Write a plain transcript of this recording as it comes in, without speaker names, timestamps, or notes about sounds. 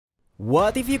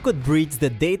What if you could bridge the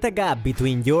data gap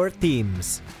between your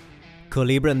teams?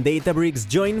 Collibra and Databricks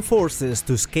join forces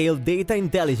to scale data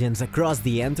intelligence across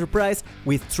the enterprise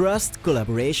with trust,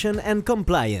 collaboration, and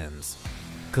compliance.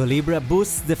 Collibra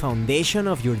boosts the foundation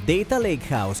of your data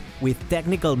lakehouse with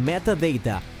technical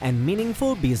metadata and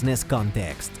meaningful business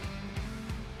context.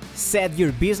 Set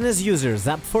your business users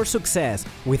up for success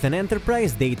with an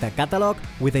enterprise data catalog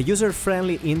with a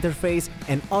user-friendly interface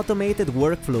and automated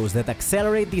workflows that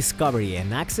accelerate discovery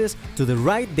and access to the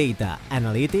right data,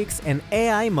 analytics, and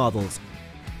AI models,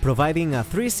 providing a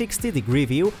 360-degree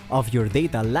view of your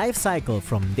data lifecycle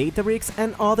from Databricks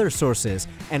and other sources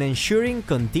and ensuring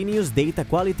continuous data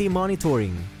quality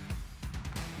monitoring.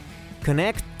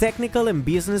 Connect technical and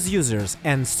business users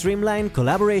and streamline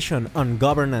collaboration on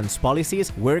governance policies,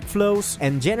 workflows,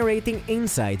 and generating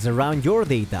insights around your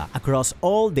data across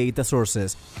all data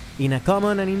sources in a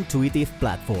common and intuitive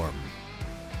platform.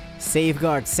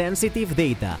 Safeguard sensitive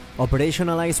data,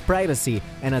 operationalize privacy,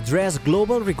 and address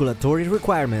global regulatory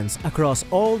requirements across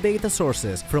all data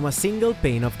sources from a single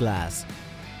pane of glass.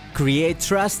 Create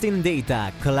trust in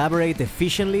data, collaborate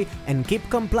efficiently, and keep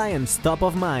compliance top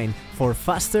of mind for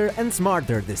faster and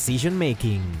smarter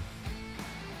decision-making.